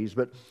 days.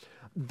 But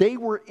they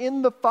were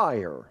in the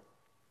fire,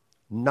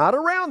 not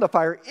around the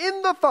fire,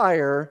 in the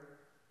fire.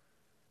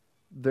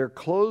 Their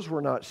clothes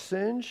were not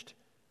singed.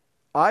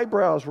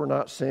 Eyebrows were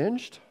not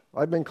singed.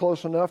 I've been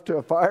close enough to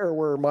a fire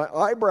where my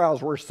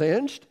eyebrows were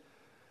singed.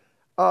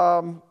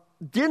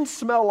 Didn't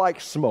smell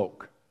like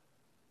smoke.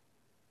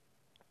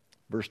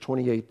 Verse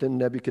 28, then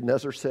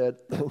Nebuchadnezzar said,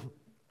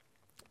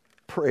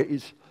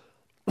 praise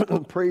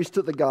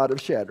to the God of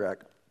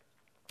Shadrach,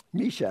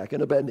 Meshach,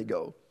 and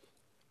Abednego.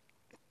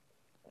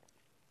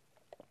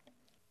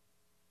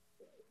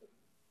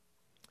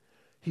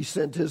 He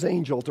sent his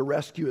angel to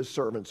rescue his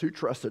servants who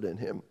trusted in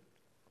him.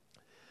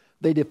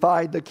 They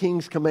defied the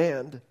king's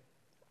command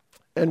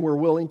and were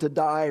willing to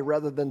die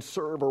rather than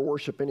serve or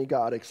worship any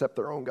god except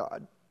their own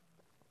God.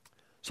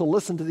 So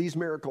listen to these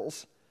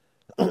miracles.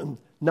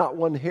 Not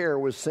one hair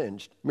was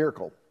singed.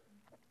 Miracle.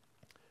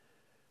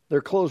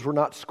 Their clothes were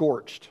not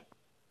scorched.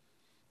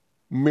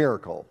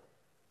 Miracle.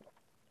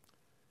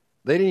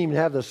 They didn't even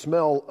have the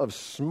smell of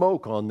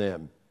smoke on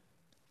them.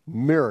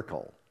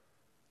 Miracle.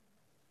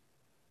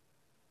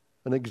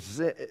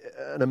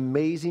 An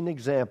amazing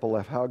example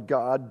of how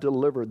God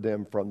delivered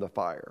them from the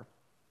fire.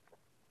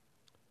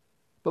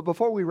 But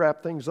before we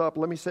wrap things up,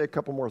 let me say a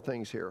couple more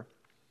things here.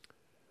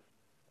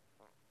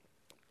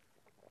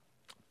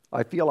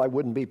 I feel I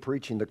wouldn't be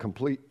preaching the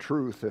complete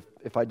truth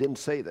if I didn't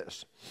say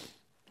this.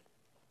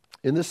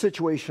 In this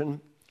situation,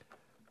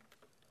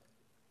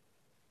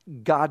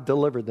 God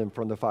delivered them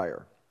from the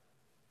fire.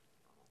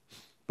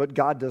 But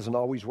God doesn't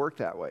always work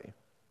that way.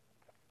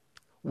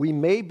 We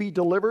may be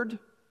delivered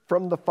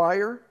from the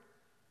fire.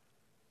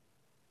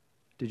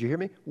 Did you hear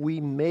me? We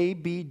may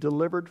be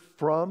delivered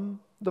from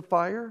the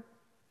fire,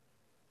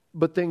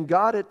 but then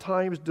God at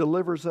times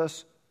delivers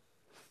us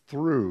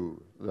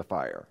through the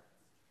fire.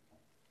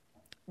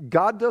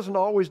 God doesn't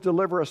always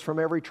deliver us from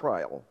every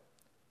trial.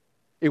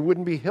 It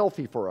wouldn't be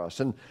healthy for us.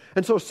 And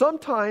so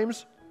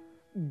sometimes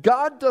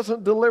God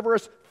doesn't deliver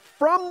us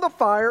from the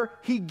fire.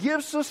 He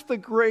gives us the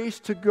grace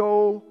to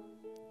go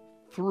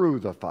through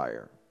the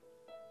fire.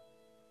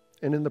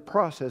 And in the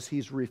process,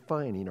 He's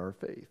refining our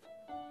faith.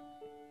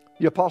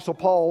 The Apostle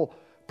Paul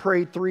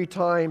prayed 3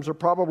 times, or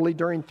probably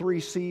during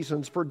 3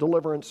 seasons, for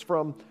deliverance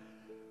from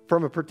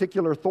a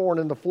particular thorn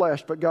in the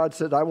flesh. But God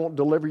said, I won't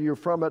deliver you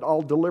from it.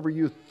 I'll deliver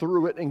you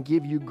through it and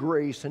give you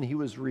grace. And He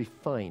was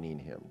refining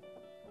him.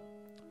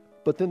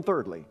 But then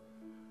thirdly,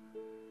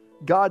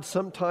 God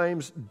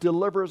sometimes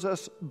delivers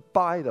us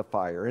by the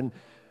fire.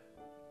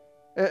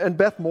 And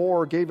Beth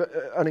Moore gave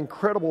an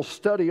incredible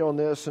study on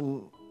this,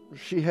 and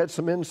she had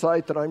some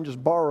insight that I'm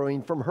just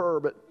borrowing from her,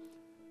 but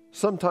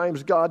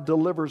sometimes God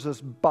delivers us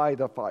by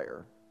the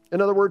fire.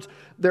 In other words,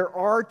 there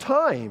are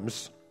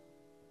times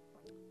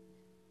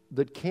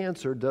that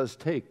cancer does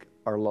take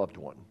our loved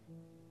one.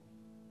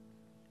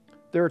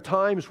 There are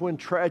times when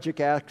tragic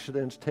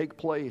accidents take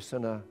place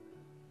and a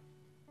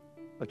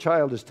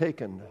child is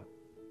taken,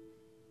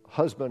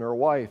 husband or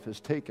wife is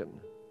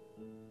taken.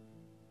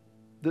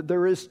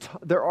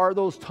 There are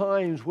those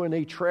times when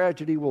a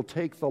tragedy will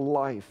take the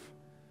life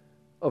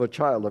of a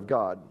child of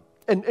God.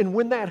 And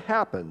when that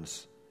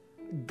happens,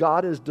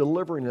 God is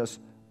delivering us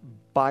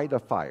by the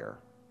fire.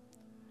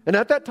 And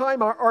at that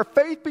time, our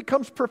faith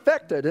becomes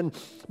perfected, and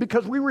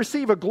because we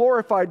receive a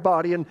glorified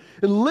body and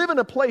live in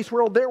a place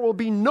where there will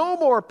be no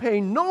more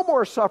pain, no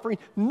more suffering,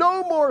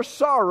 no more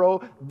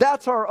sorrow.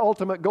 That's our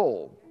ultimate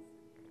goal.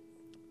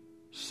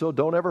 So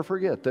don't ever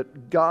forget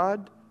that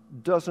God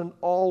doesn't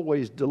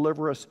always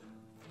deliver us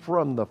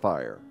from the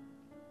fire.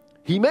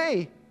 He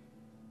may,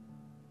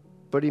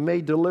 but He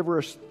may deliver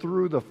us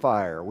through the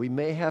fire. We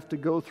may have to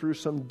go through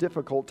some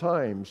difficult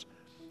times,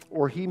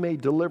 or He may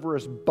deliver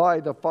us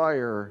by the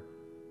fire.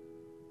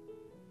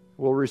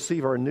 We'll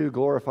receive our new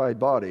glorified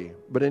body.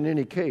 But in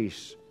any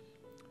case,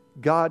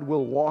 God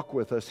will walk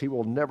with us. He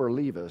will never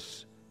leave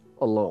us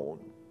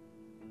alone.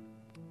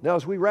 Now,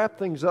 as we wrap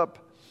things up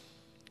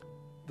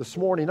This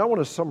morning, I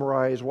want to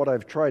summarize what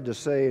I've tried to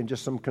say in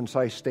just some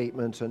concise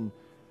statements. And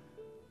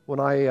when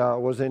I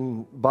was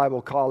in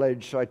Bible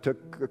college, I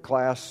took a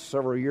class,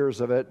 several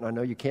years of it, and I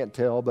know you can't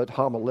tell, but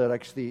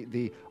homiletics,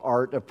 the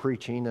art of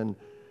preaching. And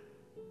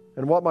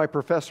what my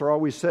professor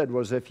always said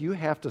was, if you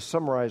have to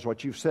summarize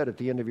what you've said at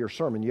the end of your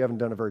sermon, you haven't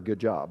done a very good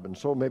job. And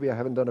so maybe I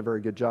haven't done a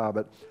very good job,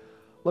 but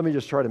let me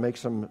just try to make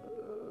some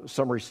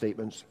summary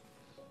statements.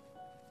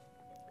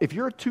 If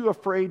you're too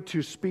afraid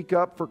to speak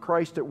up for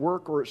Christ at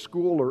work or at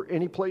school or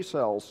any place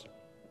else,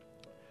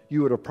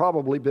 you would have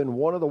probably been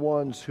one of the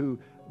ones who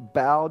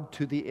bowed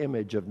to the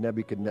image of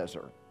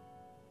Nebuchadnezzar.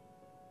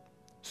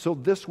 So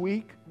this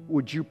week,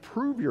 would you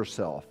prove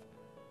yourself?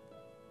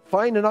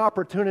 Find an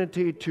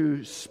opportunity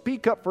to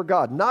speak up for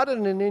God, not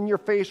in an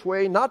in-your-face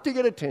way, not to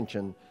get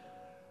attention,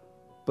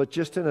 but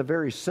just in a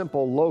very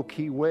simple,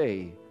 low-key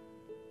way.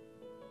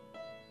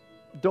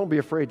 Don't be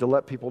afraid to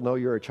let people know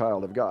you're a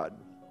child of God.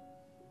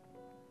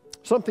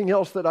 Something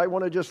else that I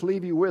want to just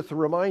leave you with to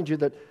remind you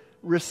that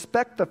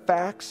respect the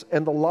facts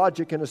and the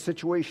logic in a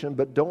situation,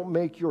 but don't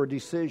make your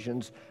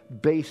decisions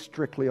based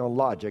strictly on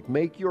logic.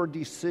 Make your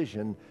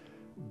decision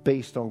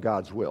based on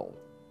God's will.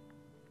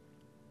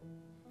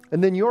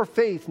 And then your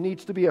faith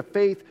needs to be a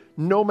faith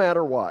no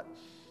matter what.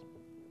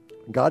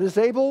 God is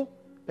able,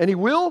 and He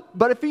will,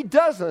 but if He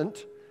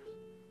doesn't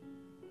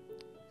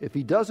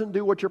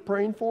do what you're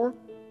praying for,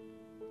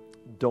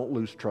 don't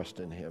lose trust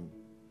in Him.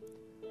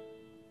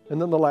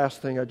 And then the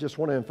last thing I just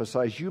want to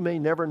emphasize, you may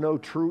never know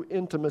true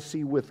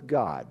intimacy with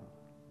God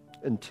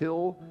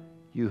until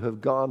you have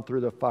gone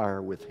through the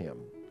fire with Him.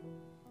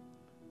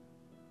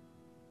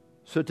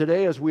 So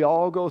today, as we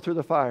all go through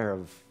the fire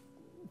of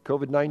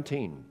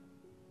COVID-19,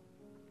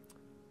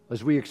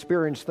 as we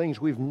experience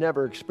things we've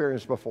never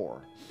experienced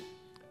before,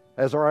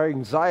 as our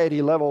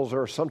anxiety levels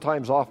are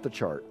sometimes off the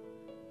chart,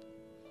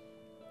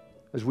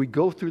 as we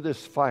go through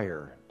this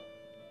fire,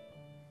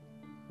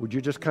 would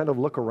you just kind of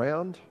look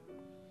around?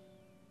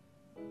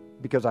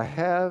 Because I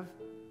have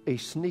a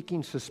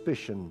sneaking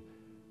suspicion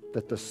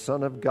that the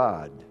Son of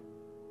God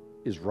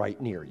is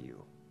right near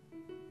you.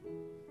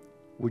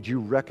 Would you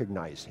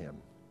recognize Him?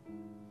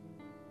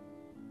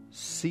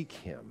 Seek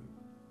Him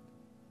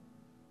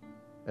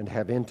and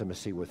have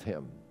intimacy with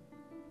Him.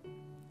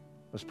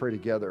 Let's pray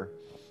together.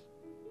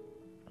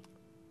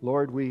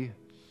 Lord, we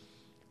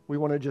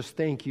want to just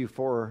thank You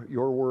for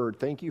Your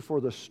word. Thank You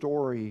for the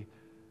story.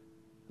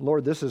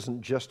 Lord, this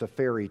isn't just a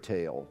fairy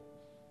tale.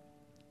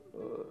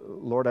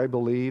 Lord, I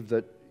believe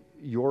that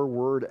Your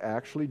word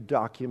actually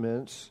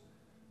documents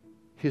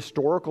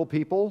historical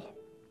people.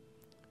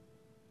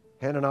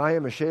 Hananiah,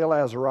 Mishael,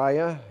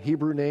 Azariah,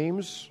 Hebrew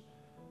names.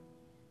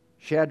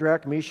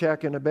 Shadrach,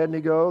 Meshach, and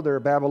Abednego, they're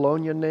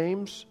Babylonian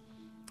names.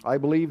 I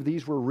believe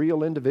these were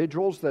real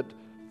individuals that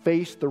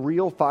faced the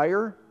real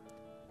fire,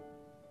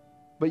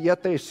 but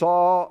yet they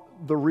saw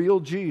the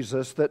real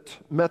Jesus that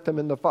met them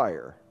in the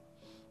fire.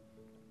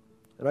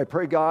 And I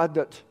pray,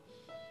 God,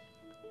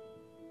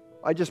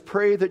 I just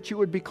pray that You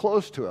would be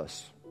close to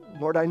us.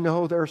 Lord, I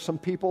know there are some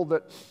people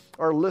that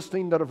are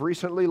listening that have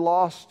recently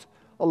lost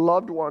a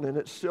loved one, and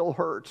it still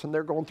hurts, and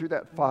they're going through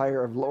that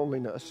fire of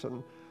loneliness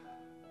and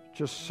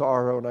just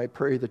sorrow. And I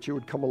pray that You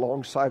would come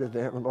alongside of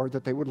them, and Lord,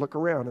 that they would look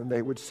around and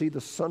they would see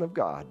the Son of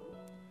God.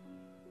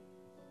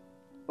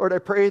 Lord, I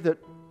pray that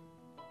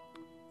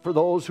for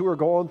those who are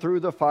going through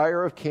the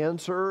fire of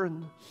cancer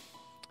and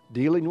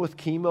dealing with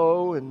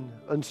chemo and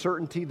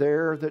uncertainty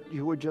there, that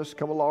You would just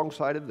come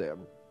alongside of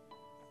them.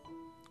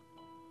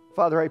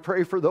 Father, I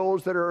pray for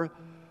those that are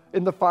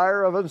in the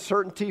fire of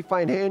uncertainty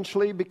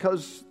financially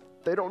because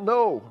they don't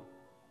know.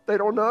 They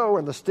don't know,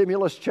 and the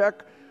stimulus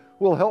check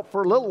will help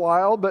for a little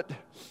while, but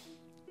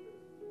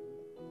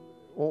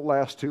won't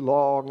last too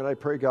long. And I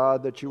pray,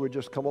 God, that You would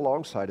just come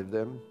alongside of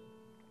them.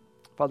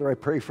 Father, I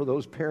pray for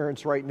those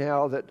parents right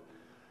now that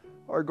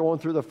are going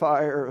through the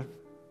fire,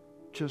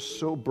 just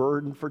so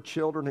burdened for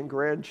children and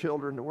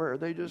grandchildren, where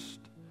they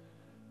just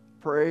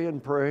pray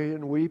and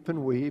weep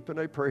and weep. And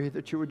I pray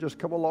that You would just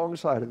come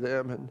alongside of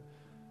them, and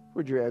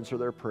would You answer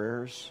their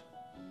prayers.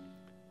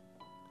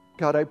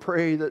 God, I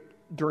pray that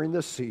during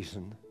this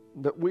season,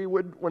 that we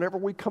would, whenever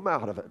we come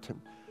out of it, and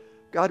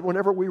God,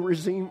 whenever we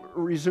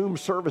resume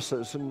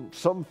services in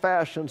some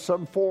fashion,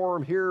 some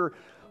form here,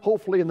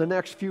 hopefully in the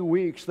next few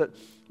weeks, that,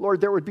 Lord,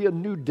 there would be a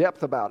new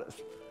depth about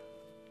it.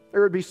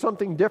 There would be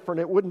something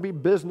different. It wouldn't be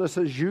business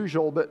as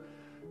usual, but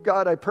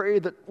God, I pray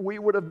that we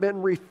would have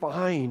been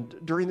refined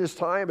during this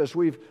time as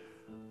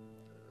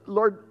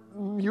Lord,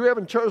 You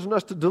haven't chosen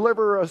us to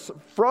deliver us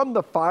from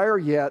the fire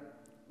yet,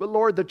 but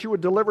Lord, that You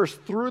would deliver us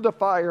through the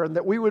fire, and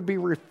that we would be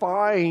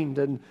refined,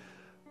 and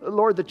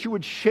Lord, that You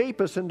would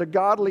shape us into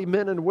godly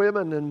men and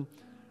women, and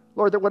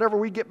Lord, that whenever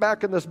we get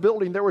back in this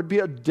building, there would be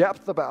a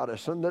depth about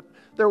us, and that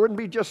there wouldn't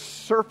be just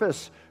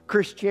surface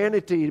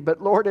Christianity, but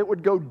Lord, it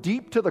would go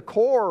deep to the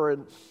core.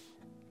 And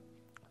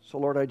so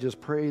Lord, I just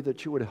pray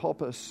that You would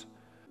help us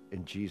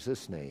in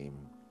Jesus' name.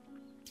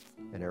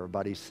 And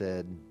everybody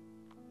said,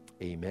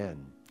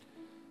 amen.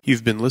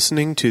 You've been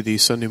listening to the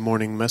Sunday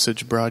morning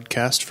message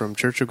broadcast from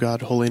Church of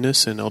God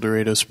Holiness in El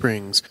Dorado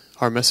Springs.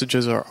 Our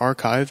messages are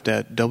archived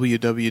at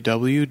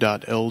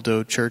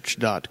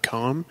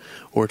www.eldochurch.com,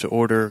 or to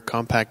order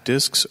compact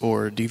discs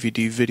or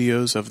DVD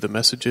videos of the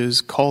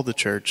messages, call the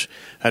church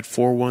at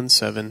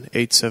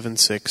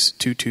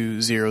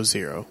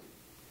 417-876-2200.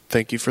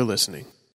 Thank you for listening.